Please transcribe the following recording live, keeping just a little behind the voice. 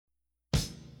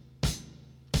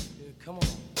Come on.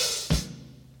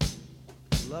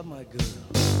 Love my girl.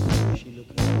 She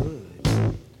looking good.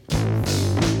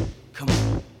 Come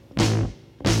on.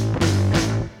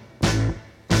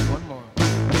 One more.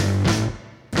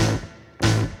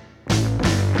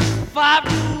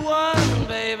 5-1,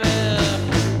 baby.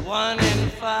 1 in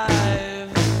 5.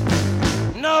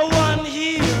 No one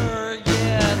here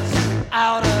gets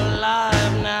out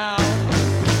alive now.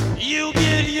 You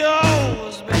get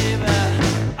yours, baby.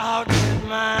 I'll get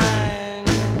mine.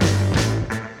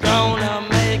 Gonna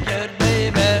make it,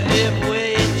 baby, if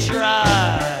we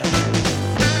try.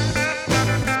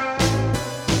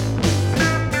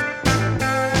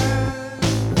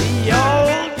 The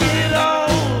old get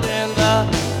old and the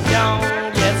young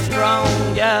get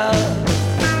stronger.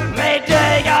 May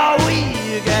take a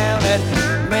week and it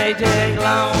may take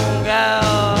longer.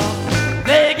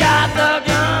 They got the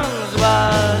guns,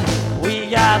 but we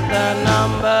got the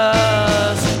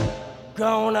numbers.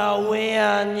 Gonna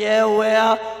win, yeah,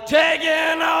 we're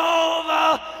taking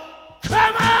over.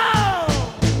 Come on!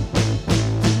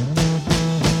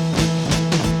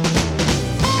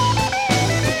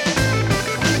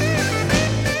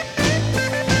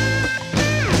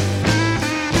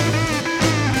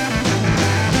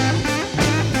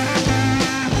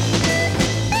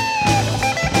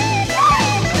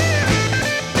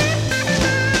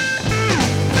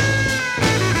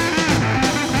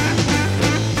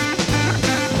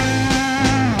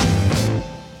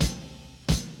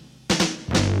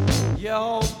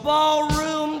 Your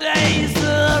ballroom days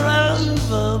are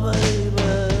over,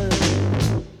 baby.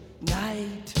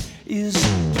 Night is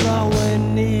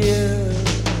drawing near.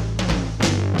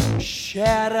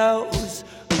 Shadows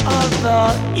of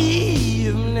the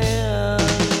evening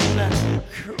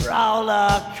crawl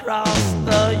across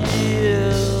the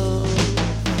years.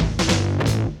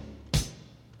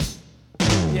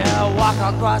 Yeah, walk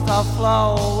across the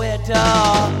floor with a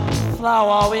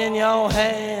flower in your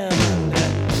hand.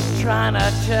 Trying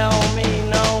to tell me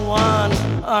no one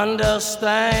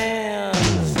understands.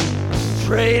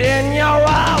 Trading your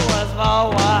hours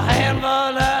for a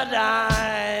handful of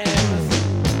dimes.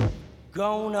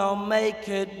 Gonna make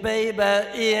it, baby,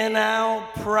 in our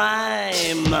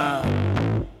prime.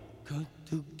 Come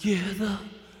together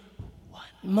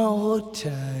one more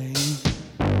time.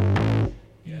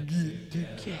 Get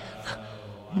together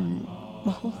one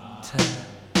more time.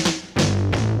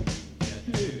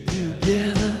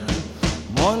 Together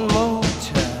one more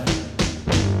time.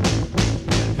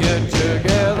 Get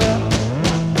together.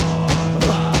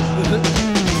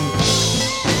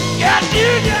 Get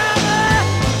together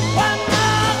one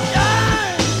more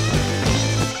time.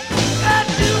 Get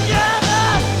together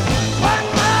one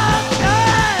more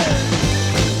time.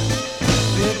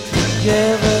 Get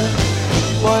together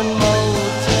one more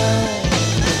time.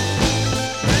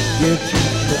 Get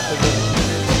together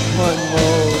one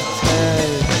more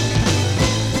time.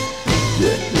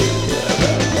 Get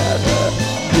together,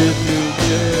 get together.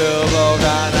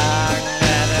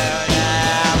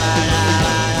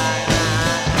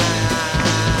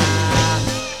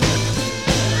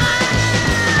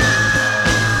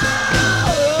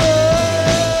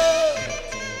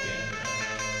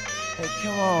 Hey,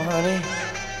 come on, honey.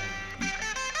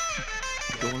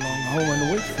 Go along home and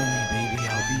wait for me, baby.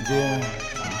 I'll be there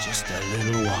in just a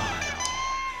little while.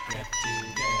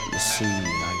 You see, I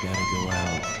gotta go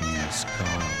out in this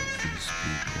car with these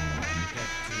people.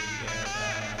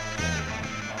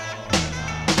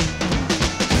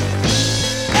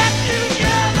 Get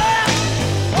together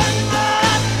one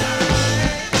more time.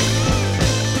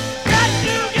 Get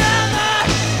together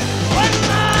one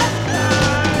more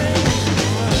time.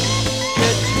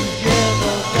 Get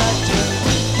together, got to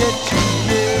get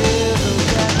together,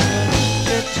 got to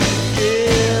get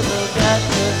together, got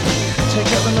to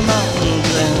take up in the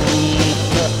mountains and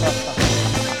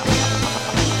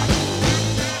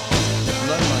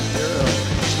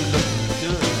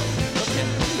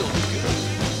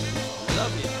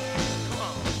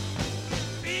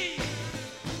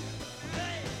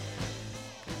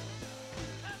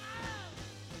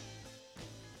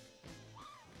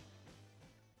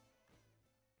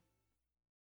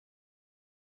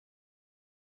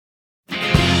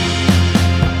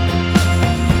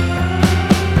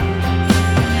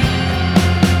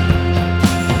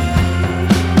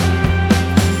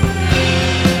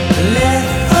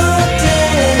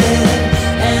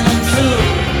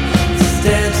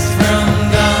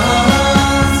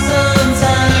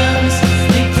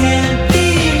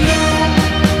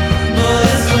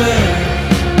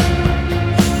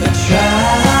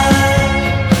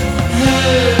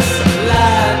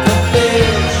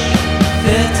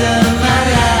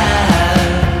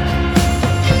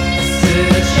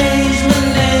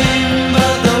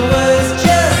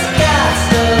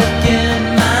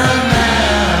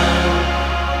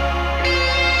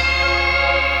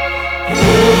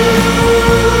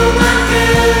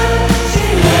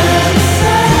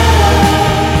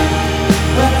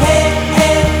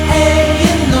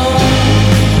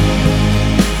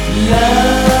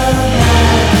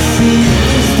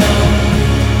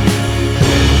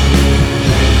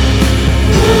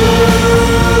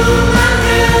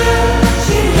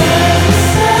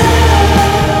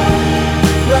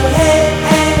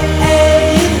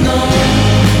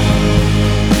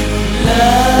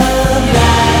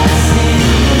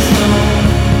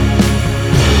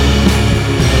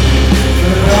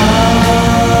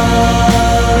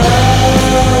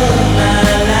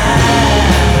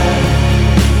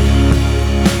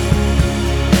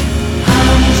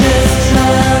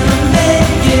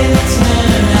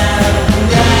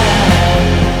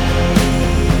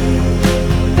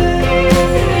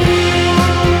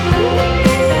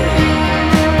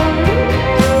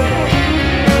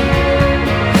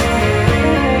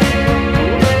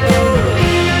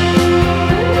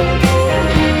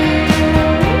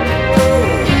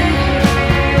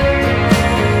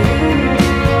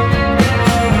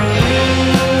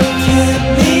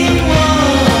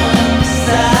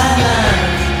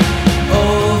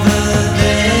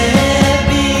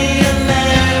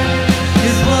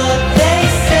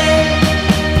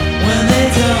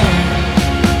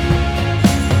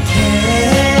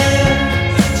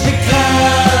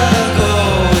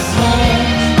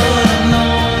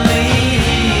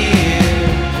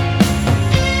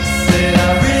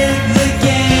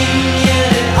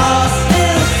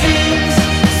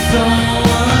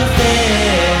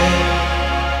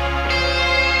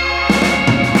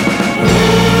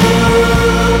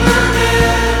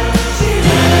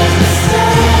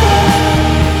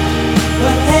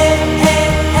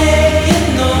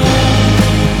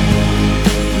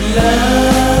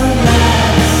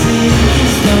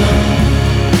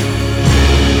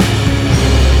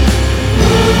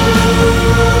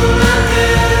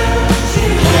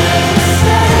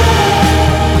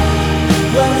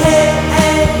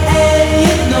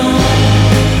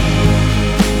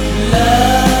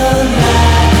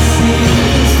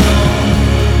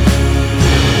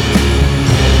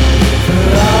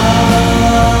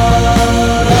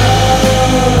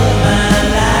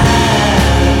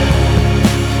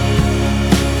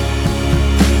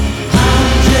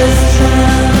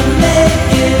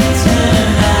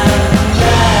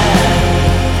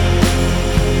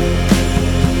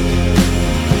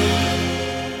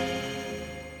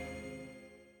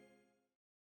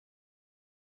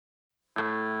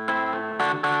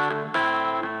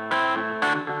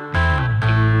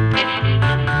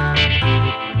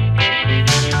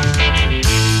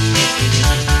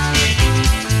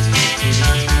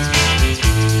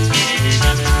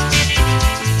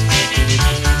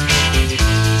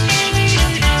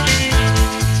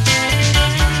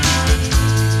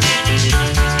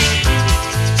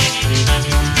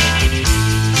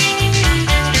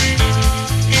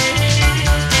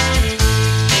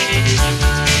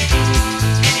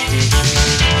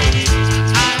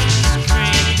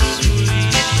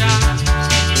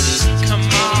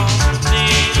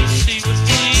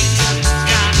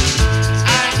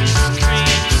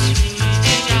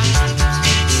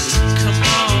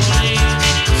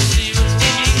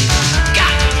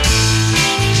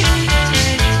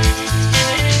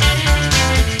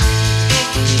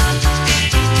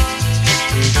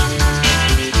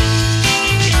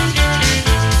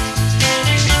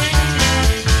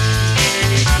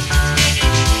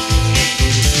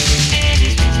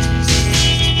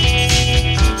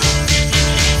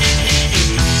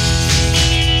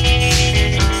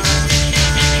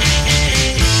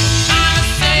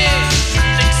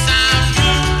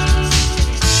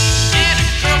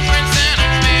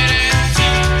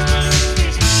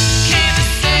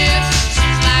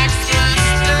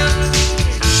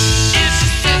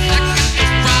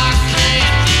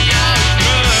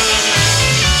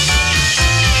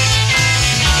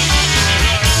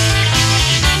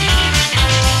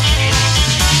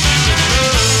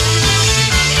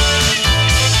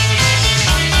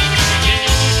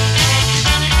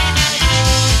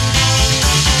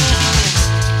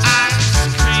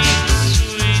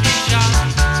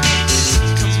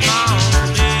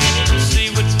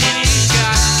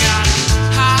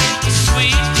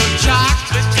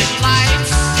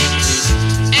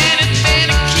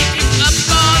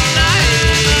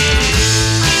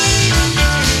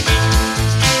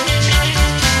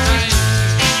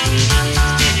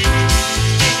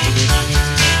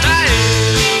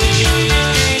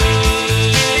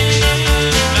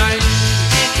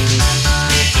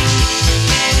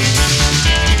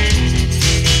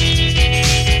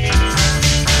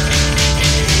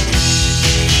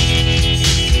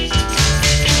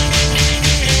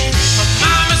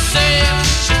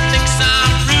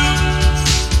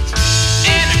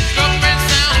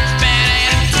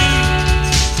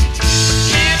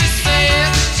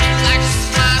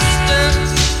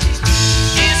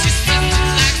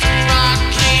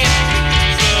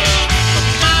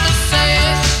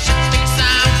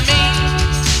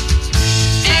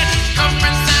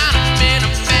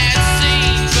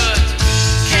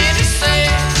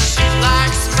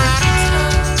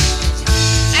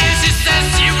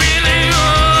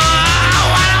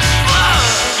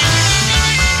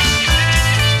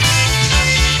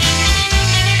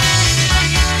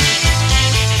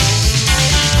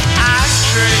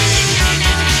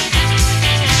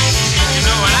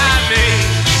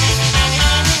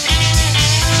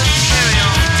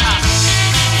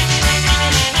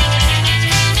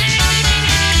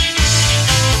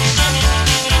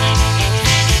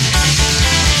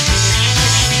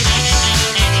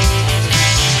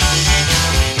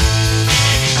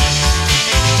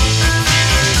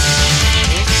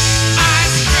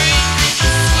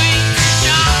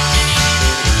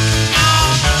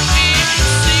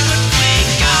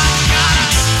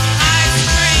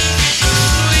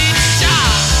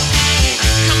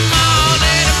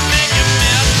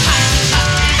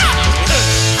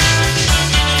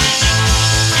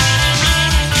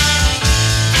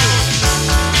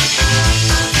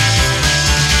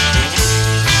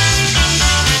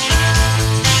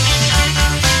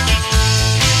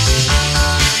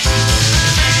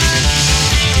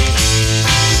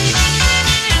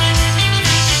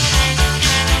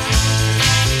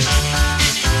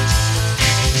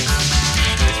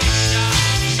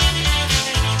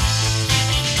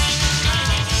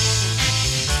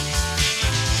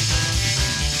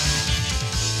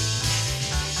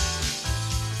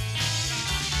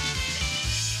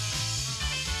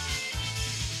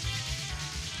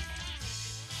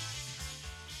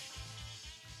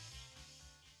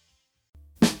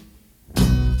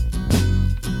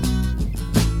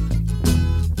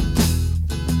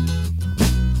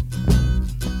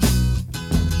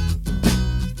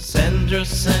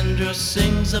Cassandra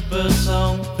sings a bird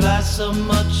song, flies so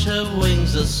much her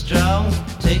wings are strong.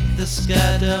 Take the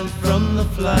sky down from the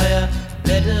flyer,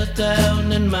 let her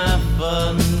down and my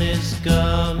fun is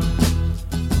gone.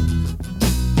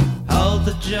 All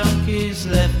the junkies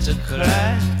left to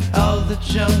cry, all the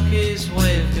junkies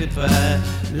wave goodbye,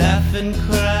 laugh and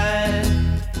cry,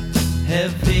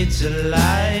 heavy to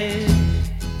lie.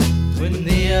 When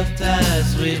the earth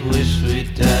dies, we wish we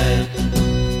died.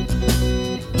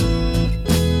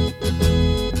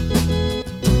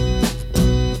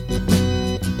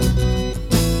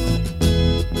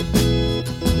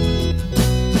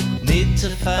 Need to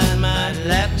find my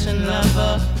Latin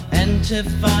lover and to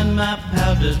find my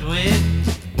powdered wig.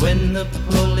 When the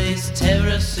police tear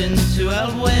us into,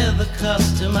 I'll wear the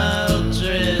costume, I'll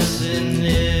dress in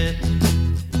it.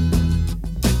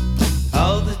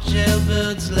 All the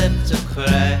jailbirds left to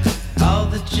cry, all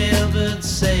the jailbirds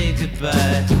say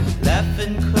goodbye, laugh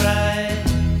and cry,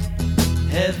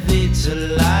 heavy to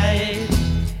light.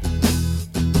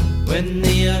 When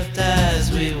the earth dies,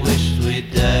 we wished we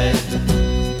died.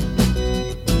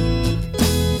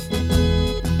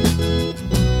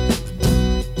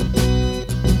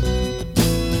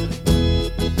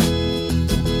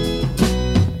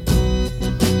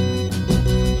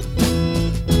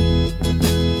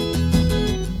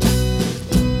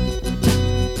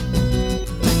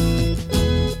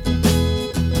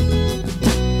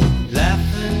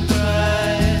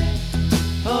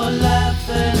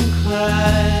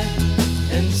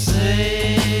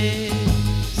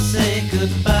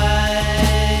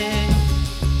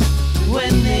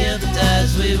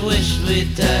 We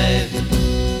died.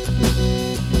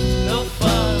 No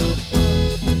fun.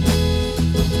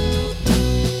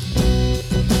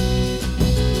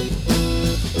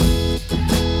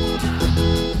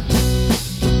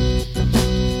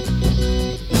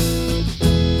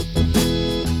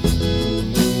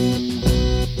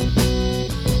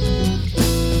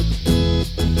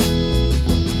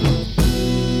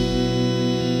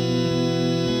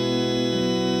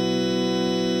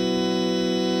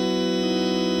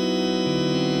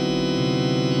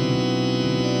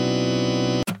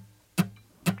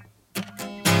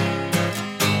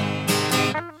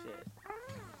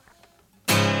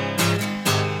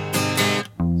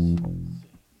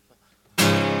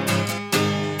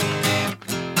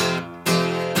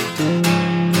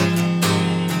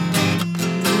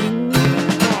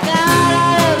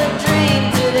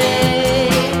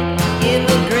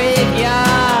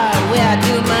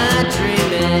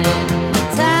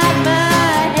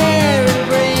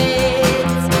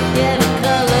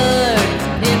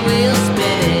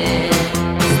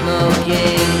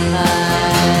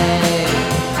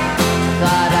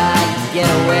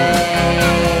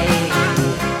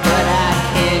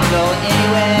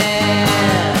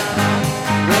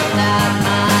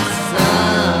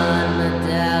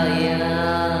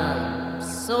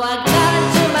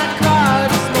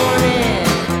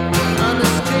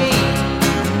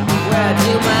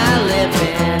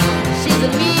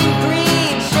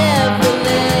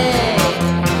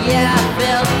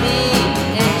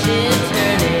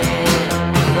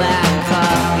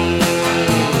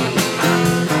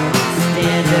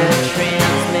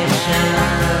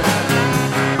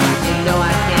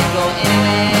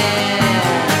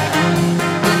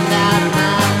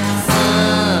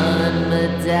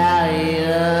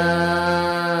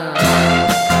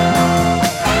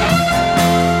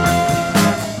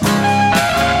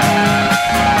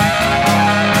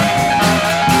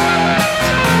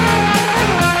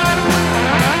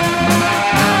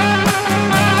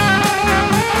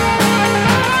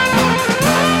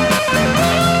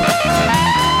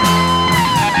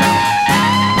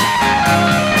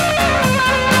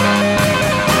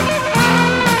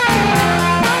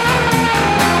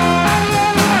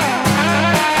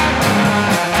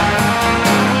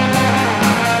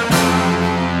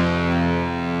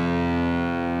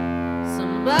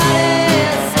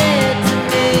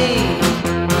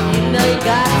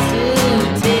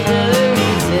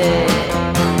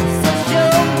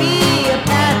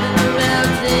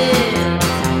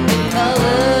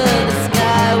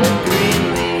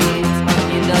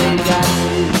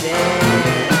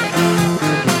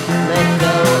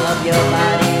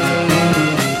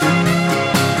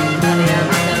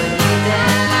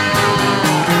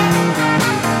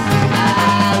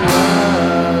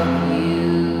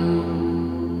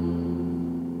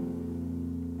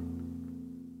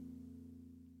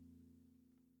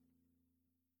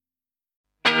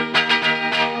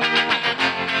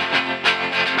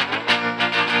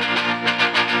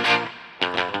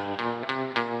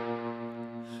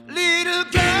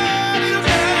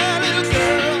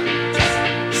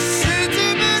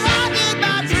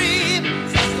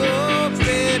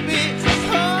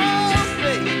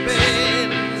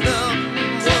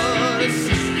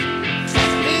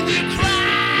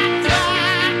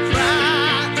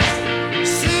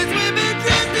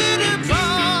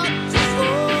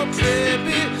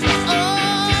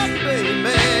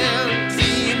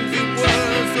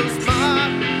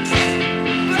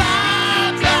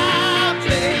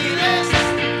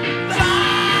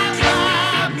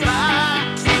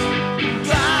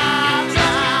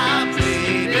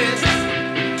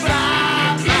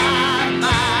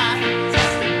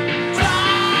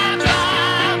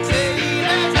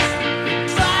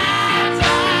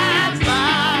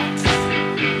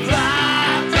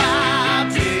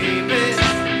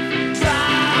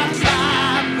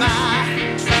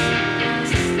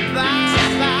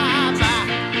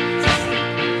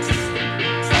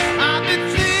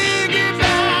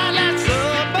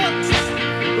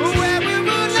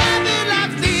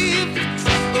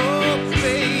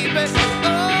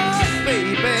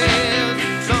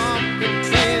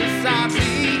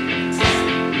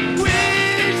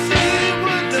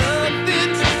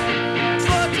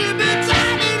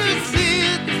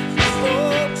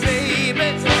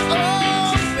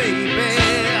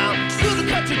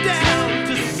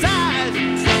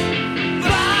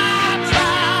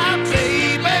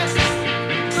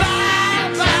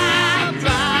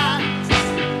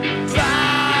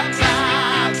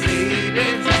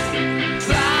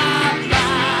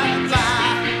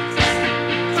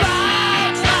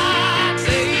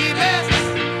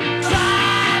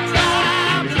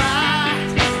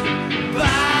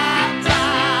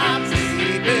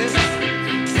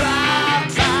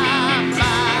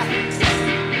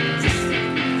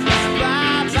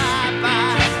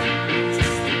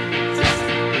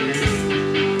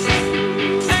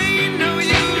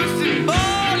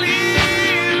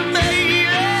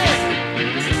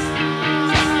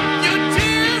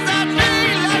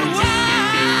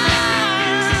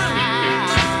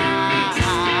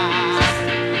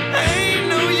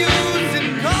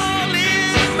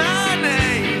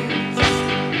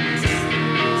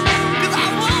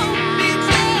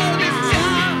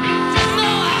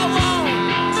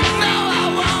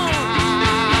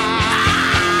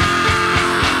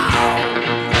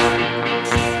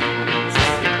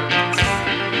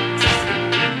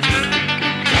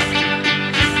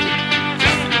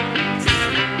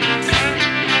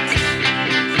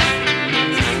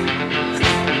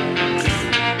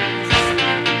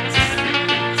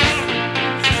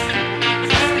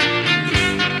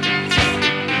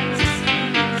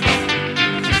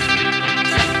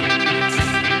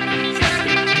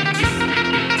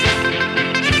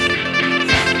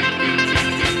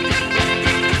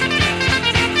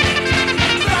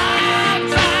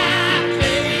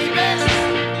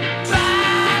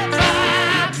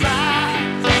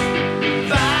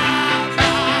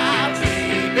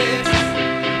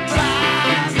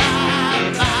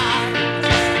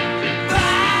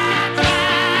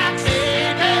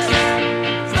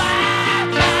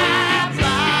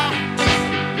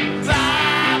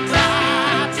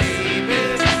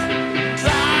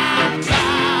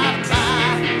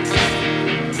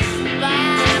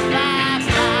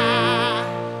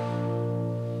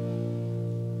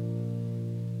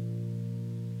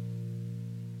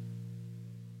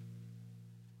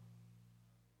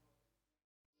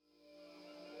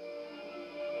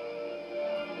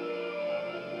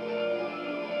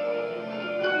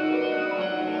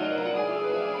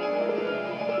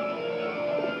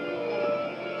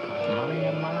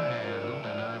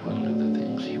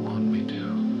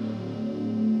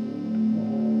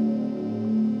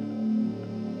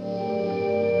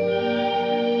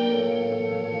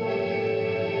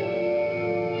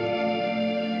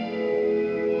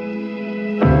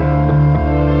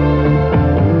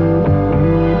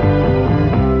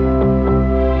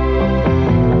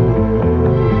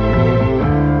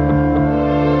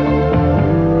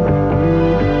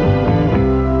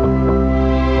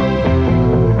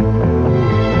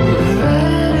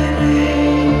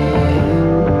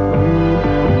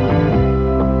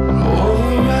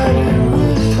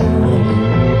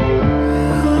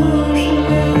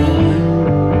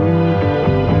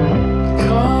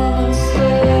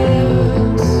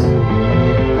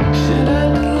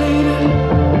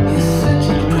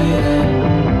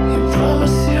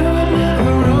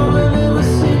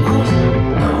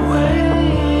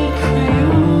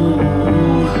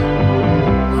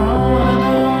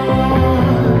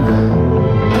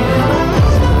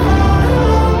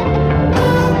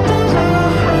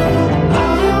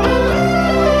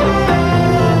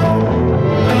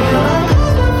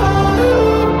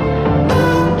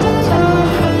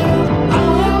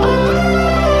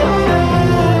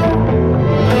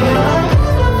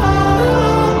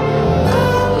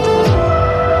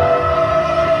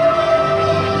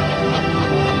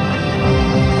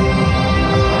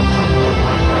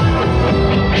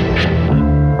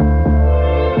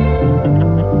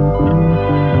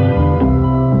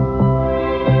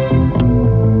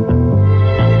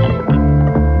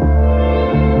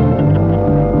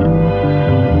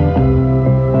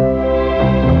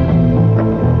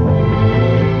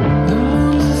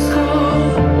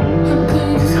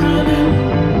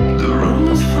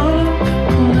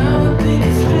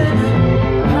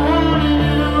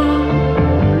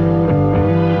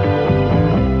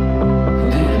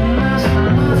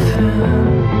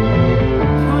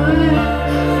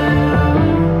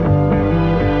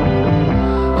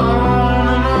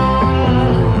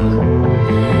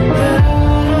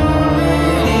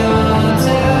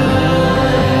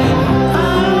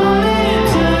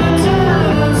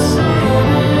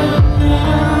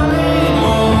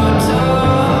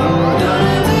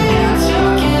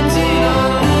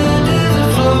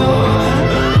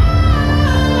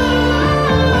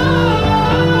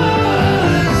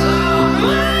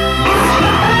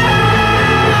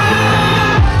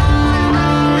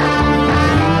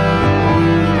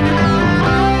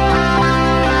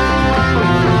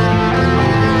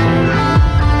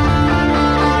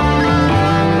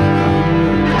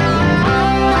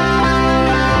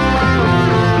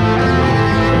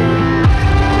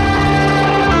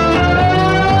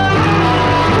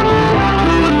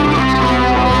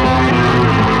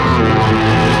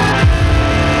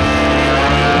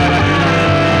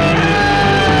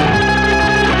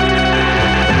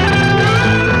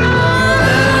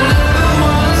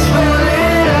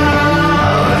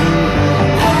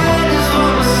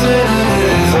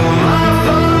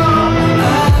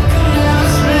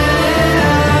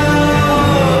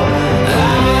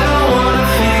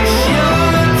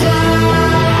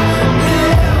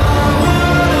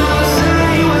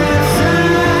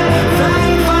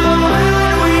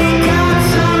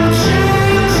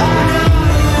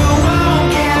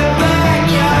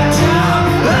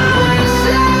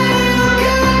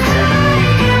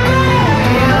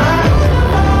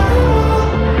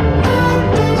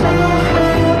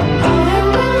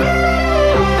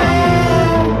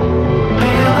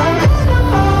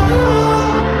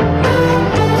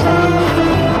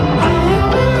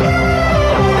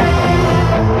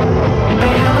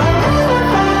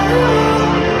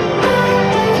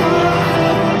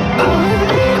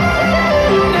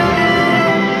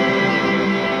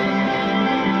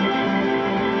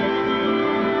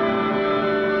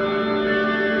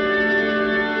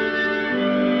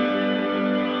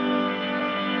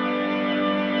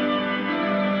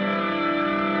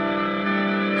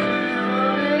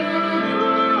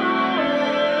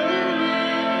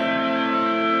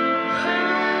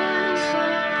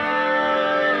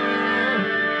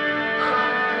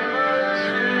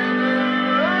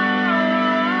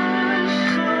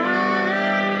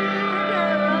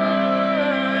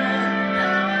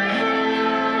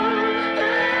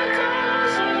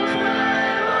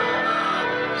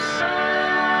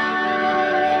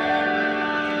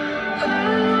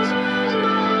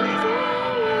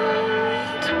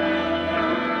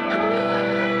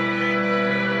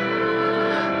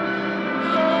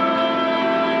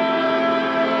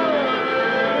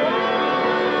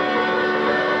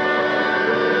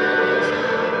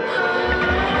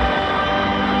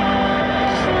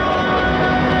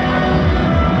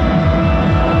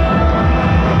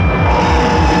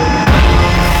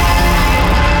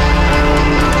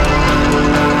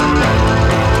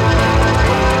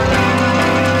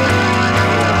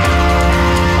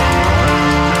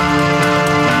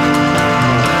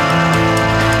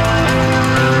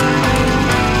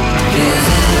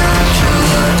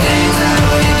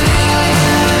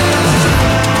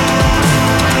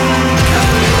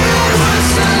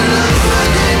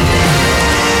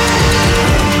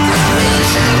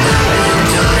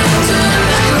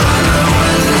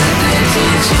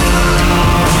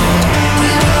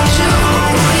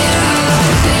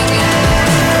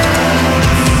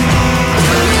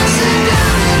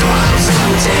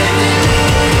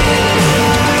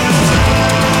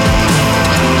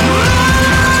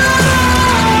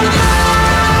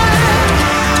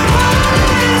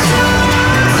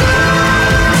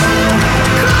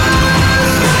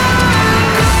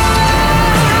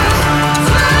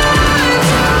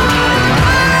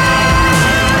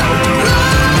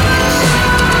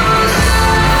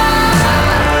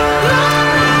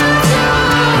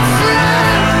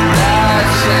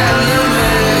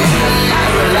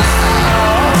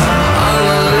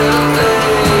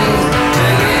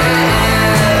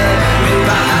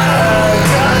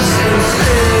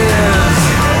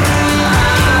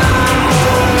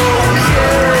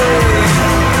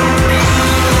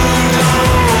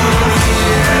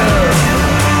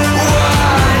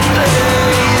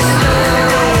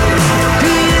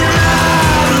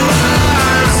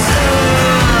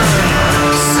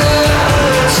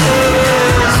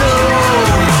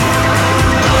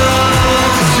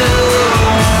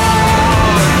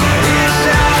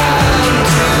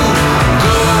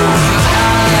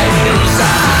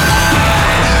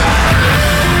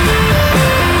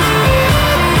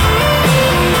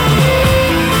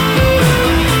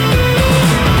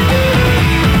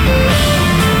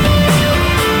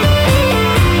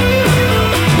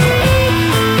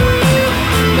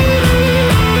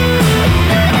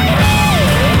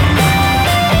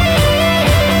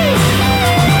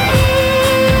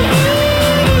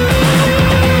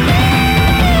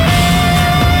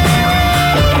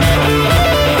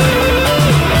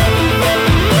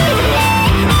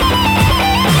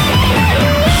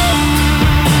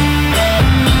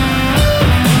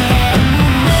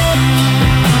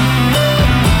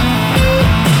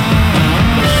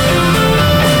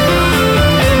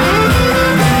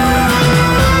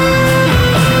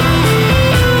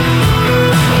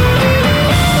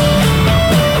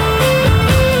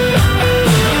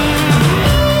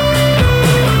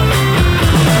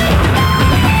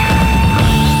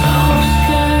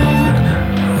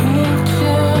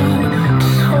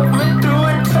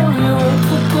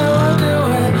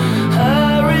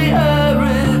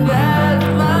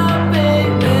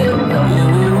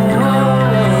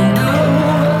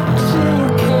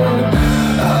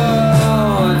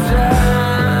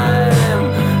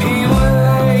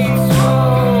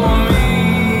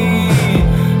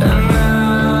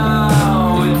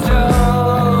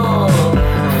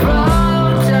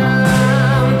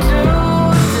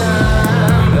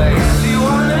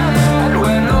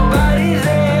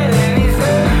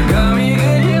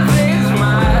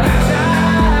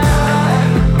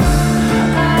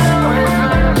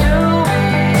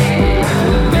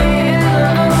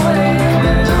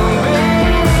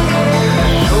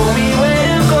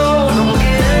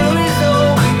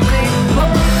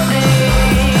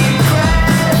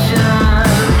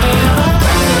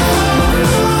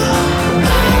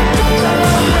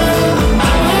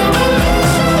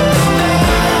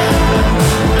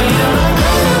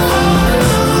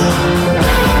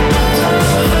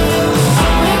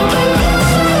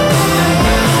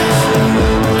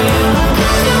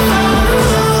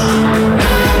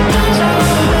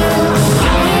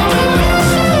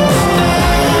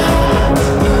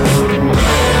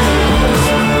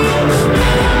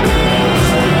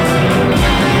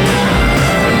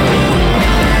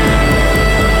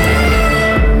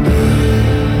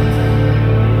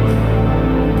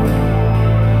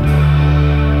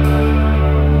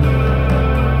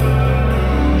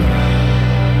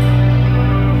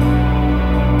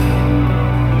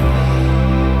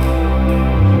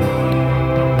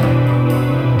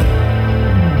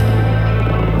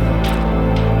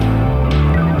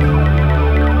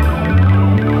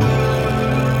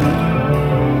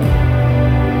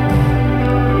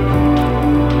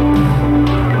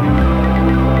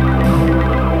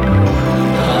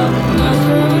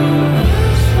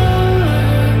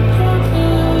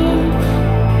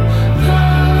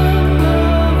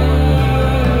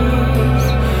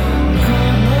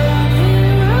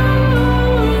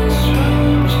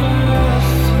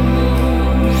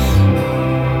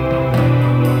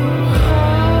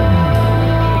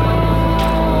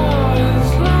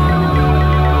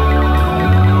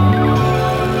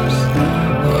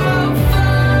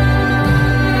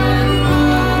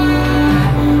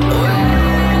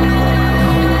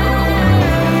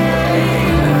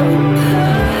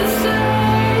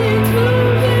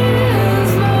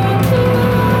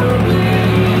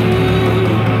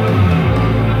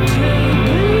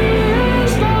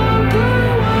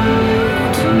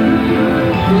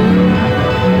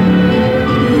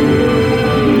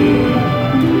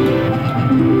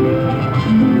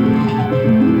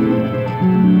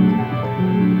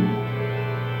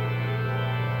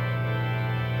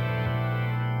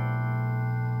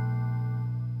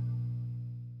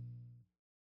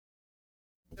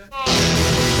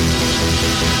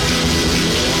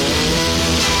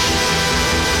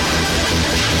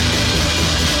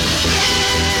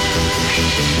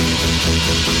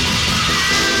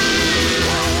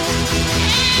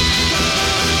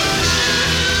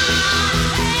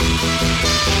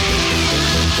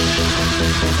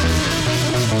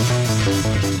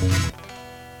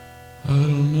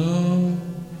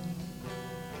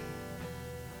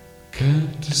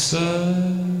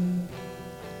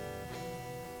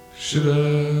 Should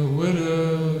I wed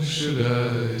her? Should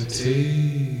I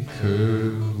take her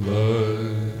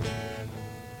blood?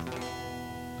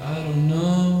 I don't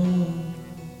know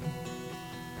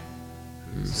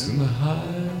who's in the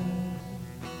hive.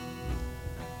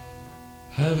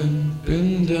 Haven't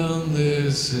been down there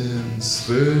since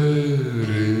 35.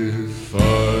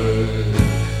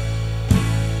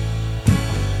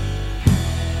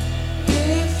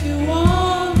 If you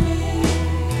want me,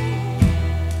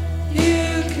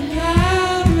 you can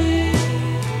have me.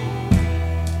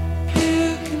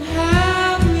 You can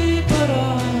have me, but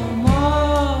I'm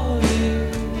all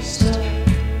used up.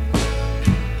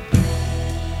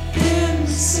 In the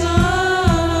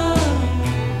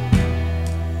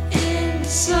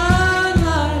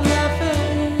sunlight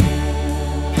laughing.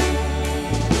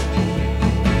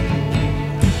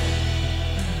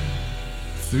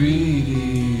 3D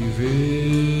visions.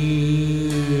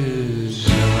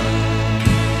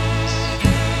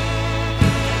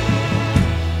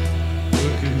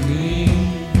 Look at me,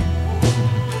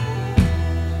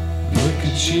 look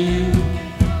at you.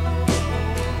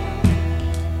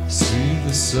 See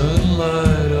the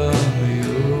sunlight on the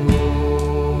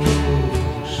ocean.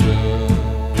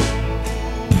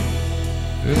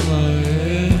 In my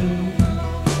head,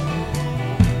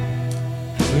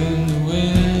 when the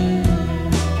wind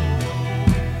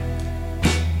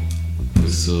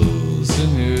whistles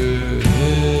in your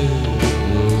head,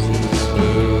 blows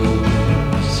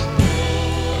bells.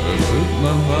 I put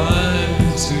my mind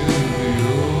to the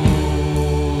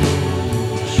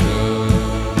ocean.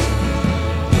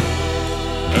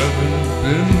 Haven't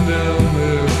been down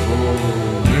there for a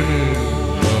minute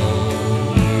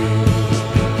long year.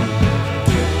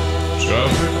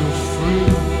 Tropical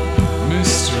fruit,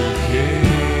 mystery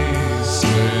case,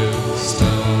 snail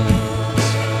stones.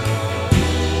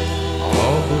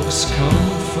 All books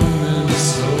come from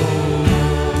Minnesota.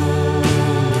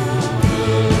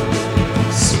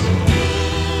 So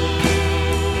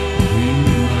be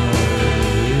my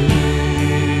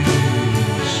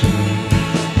relation.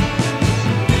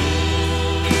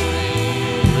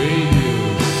 Radio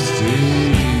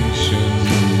station.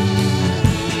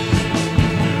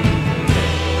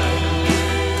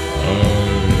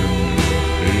 I'm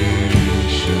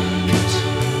patient.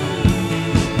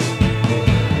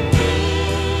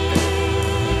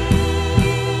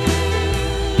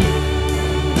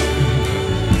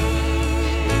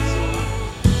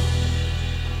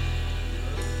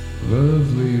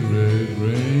 Lovely red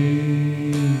raincoat.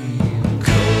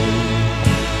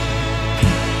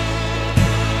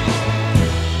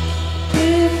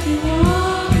 If you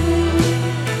want me,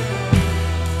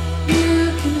 you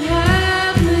can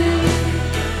have me.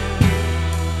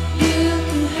 You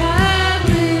can have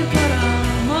me, but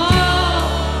I'm all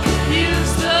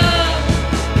used up.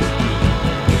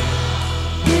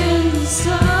 In the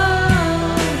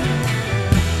sunlight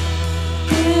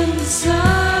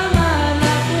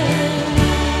laughing.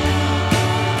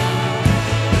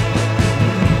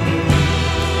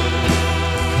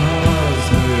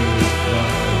 Cosmic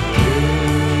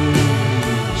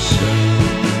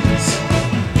vibrations.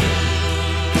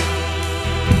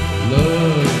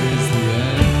 Love is the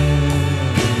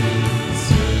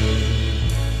answer.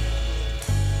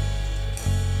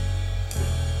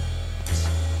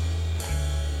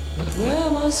 But where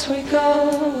must we go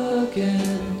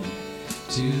again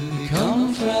to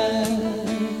become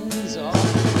friends? Oh,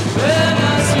 where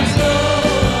must we go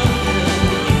again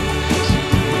to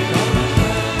become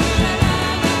friends?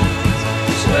 Where must we go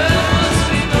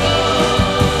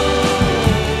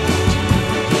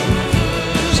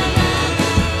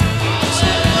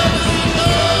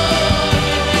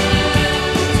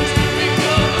to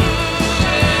become friends?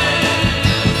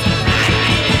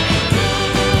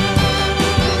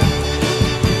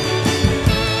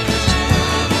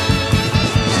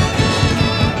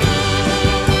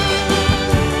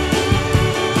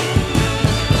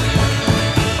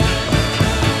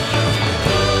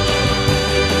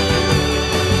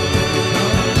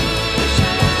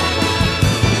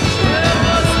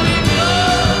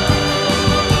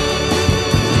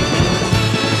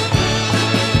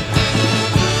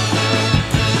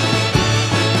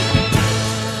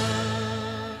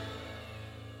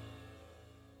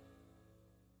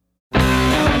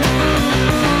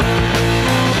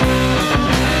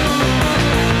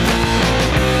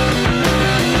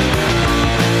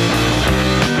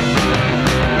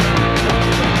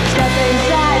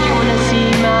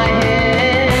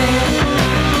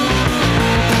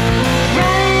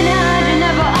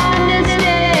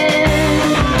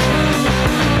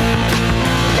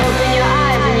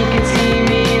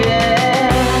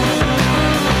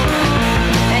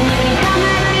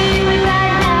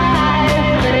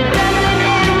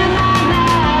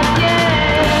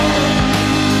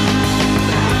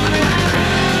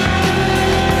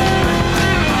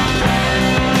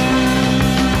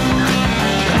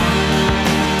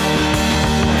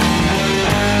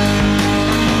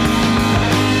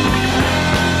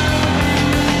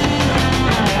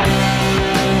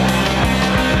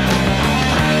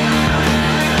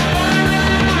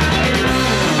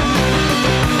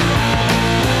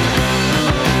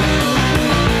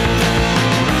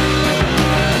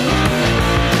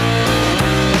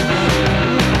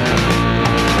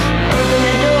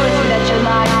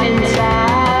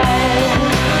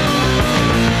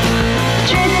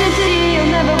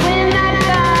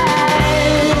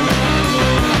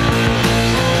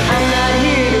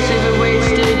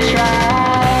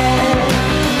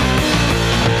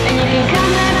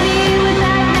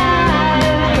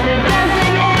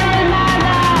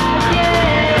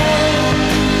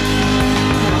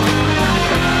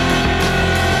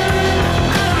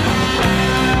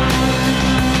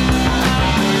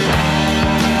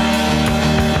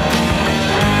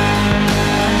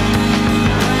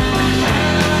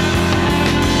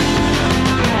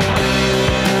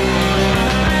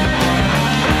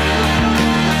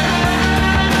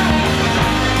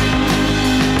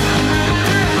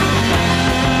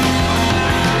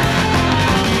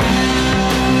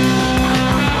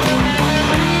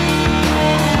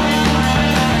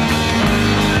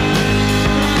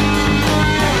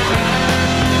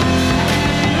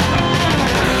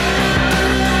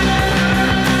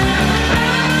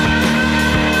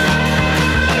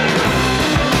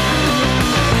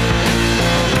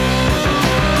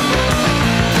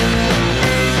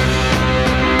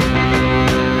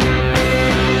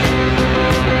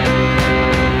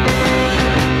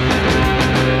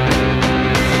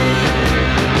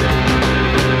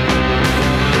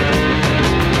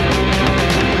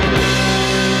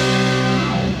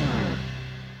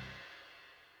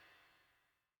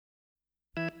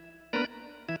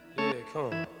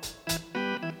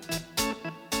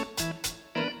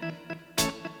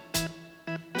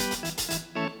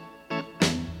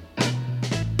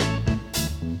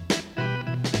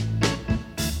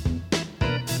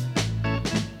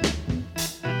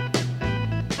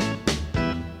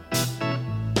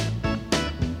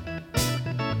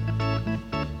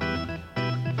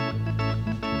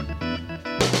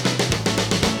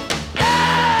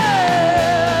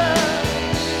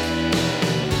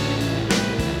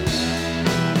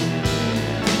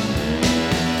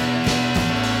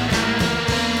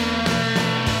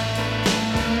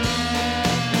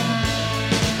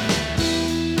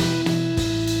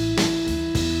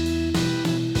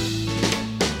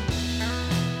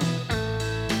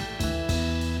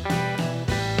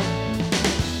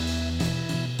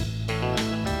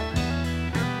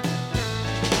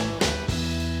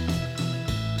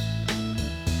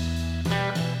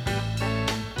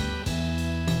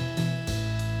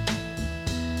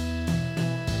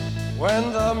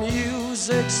 when the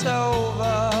music's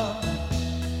over.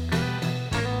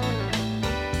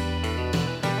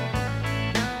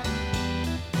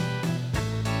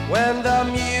 When the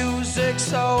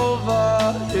music's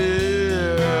over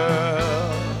here.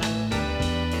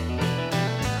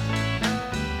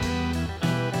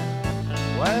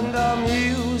 When the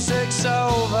music's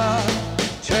over,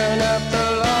 turn up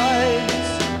the lights,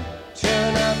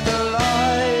 turn up the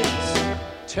lights,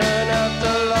 turn up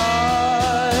the lights.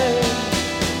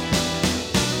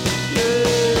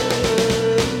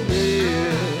 Yeah,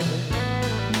 yeah.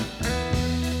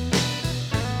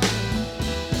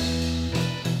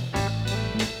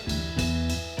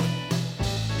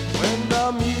 When the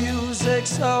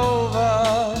music's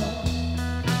over.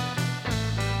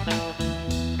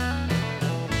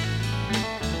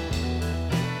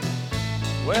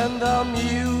 When the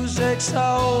music's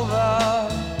over.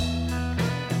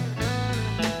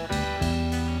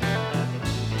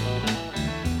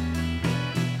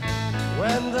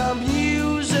 When the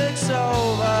music's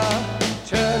over,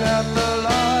 turn up the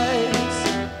lights,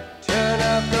 turn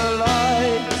up the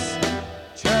lights,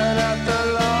 turn up the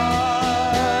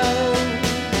lights.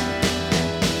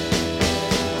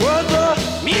 Put the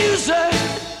music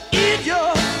in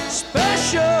your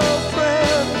special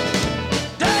friend.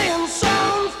 Dance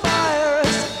on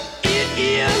fires, it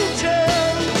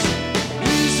intends.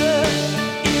 Music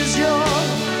is your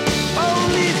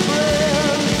only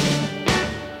friend.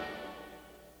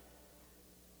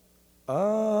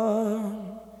 Until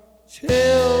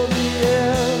the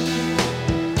end,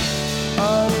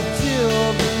 until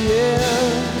the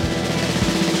end,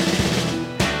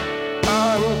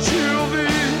 until the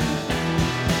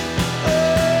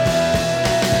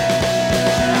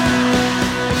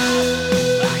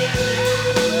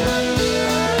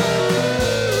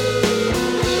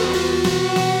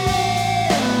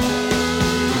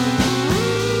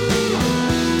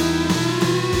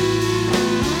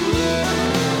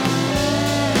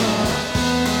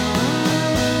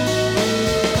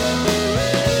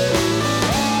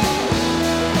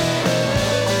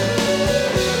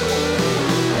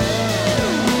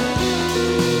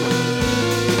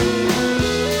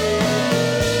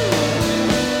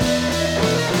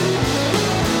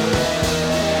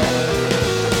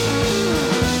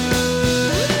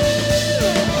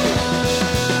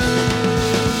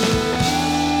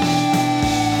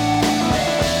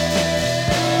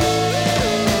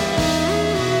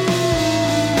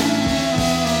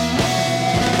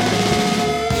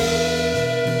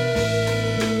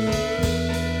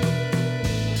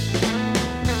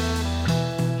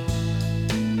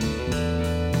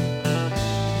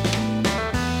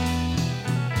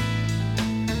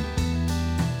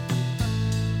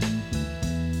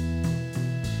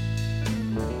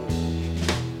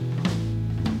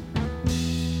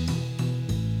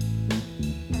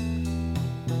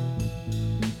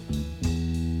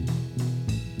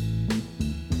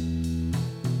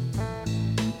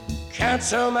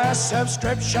cancel my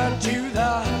subscription to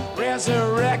the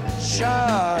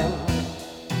resurrection.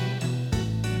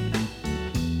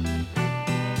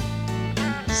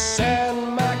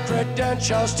 Send my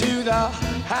credentials to the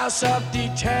house of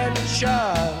detention.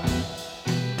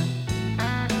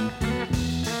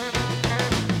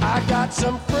 I got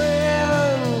some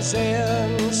friends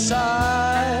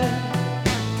inside.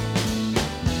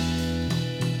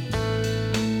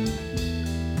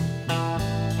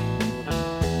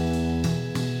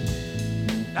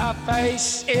 The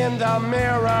face in the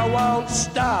mirror won't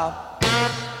stop.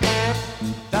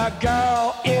 The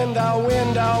girl in the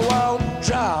window won't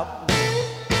drop.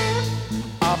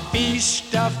 A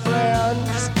feast of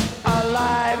friends,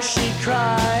 alive she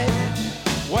cried,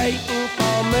 waiting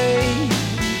for me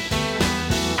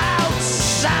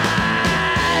outside.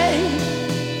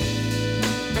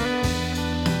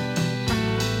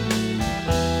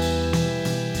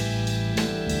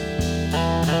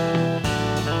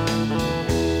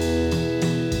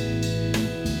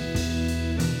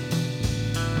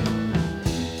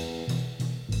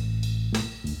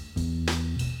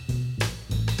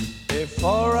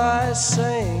 Before I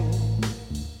sing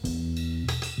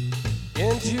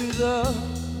into the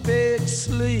big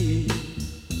sleep,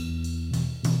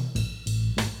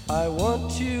 I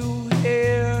want to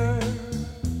hear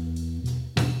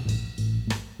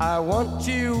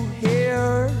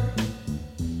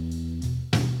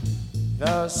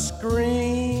the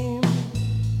scream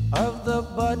of the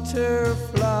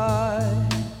butterfly.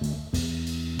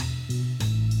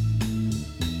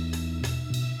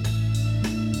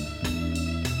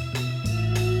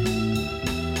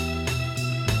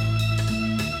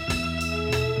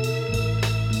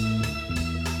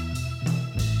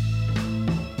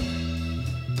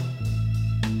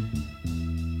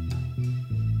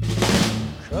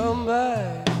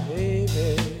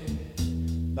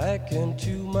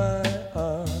 my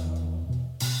arms.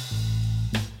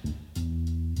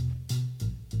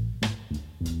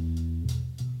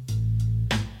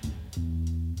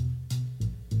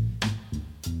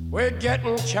 We're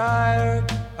getting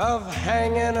tired of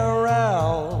hanging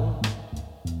around.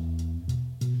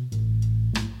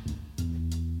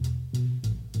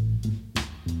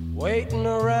 Waiting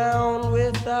around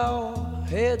with our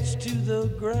heads to the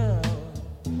ground.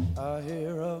 I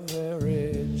hear a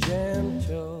very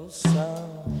gentle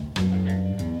sound.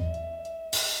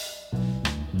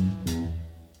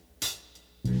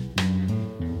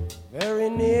 Very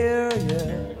near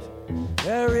yet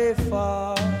very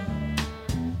far.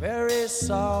 Very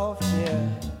soft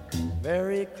yet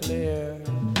very clear.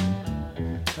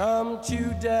 Come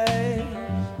today,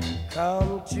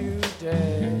 come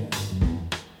today.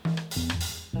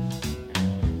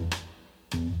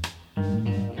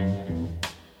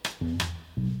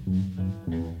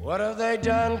 What have they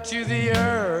done to the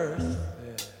earth?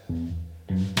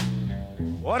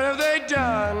 What have they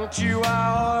done to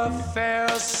our fair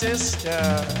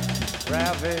sister?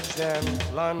 Ravaged and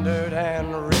plundered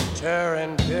and ripped her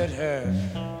and bit her.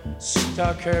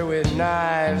 Stuck her with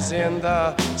knives in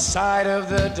the side of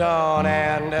the dawn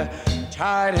and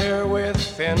tied her with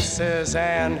fences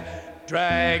and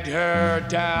dragged her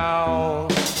down.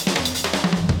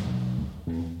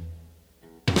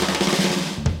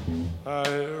 I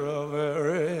hear a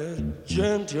very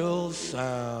gentle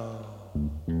sound.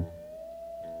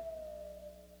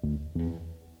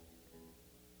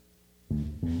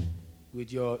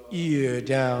 With your ear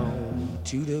down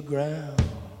to the ground.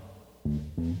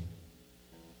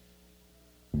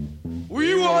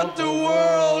 We want the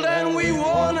world and we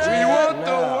want it. We want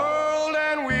the world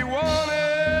and we want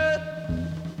it.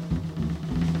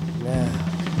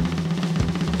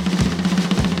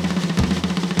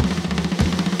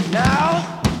 Now.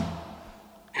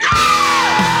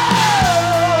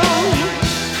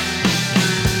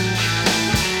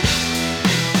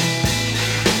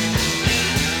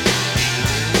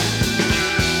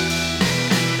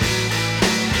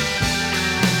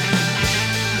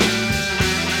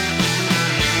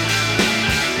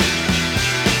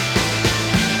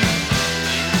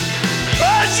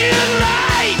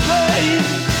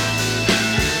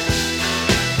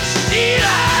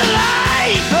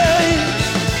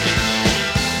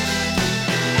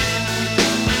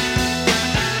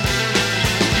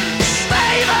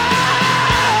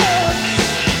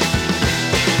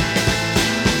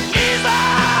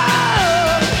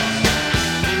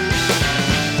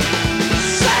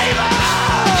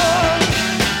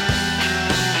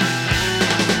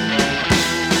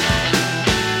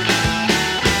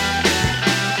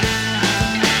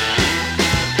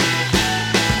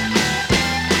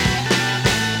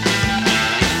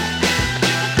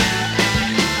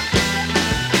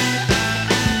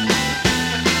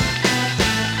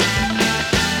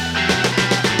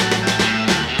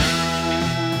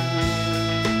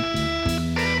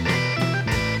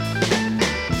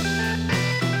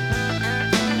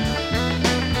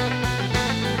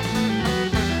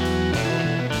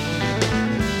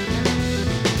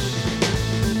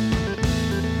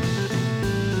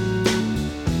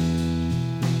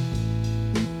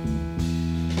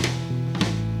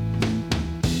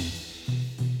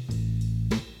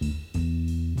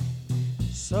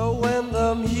 So when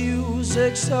the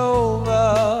music's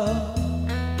over,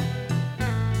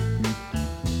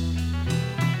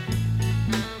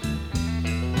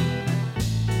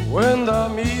 when the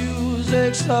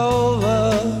music's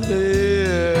over,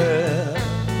 yeah.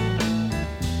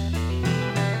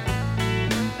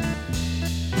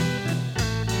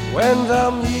 When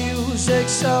the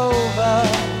music's over,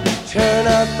 turn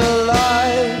out the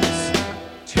lights,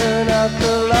 turn out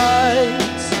the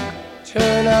lights,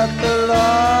 turn out the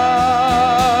lights.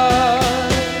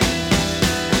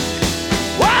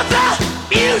 While the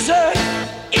music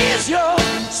is your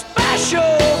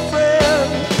special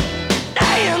friend,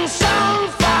 dance on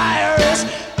fire is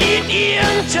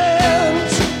Indian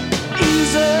tent.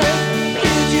 Easy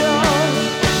is your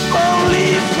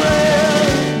only friend.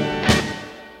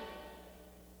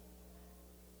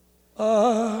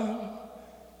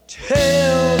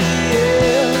 Till the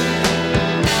end,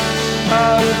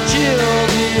 until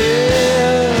the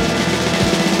end,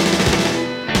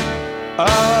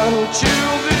 until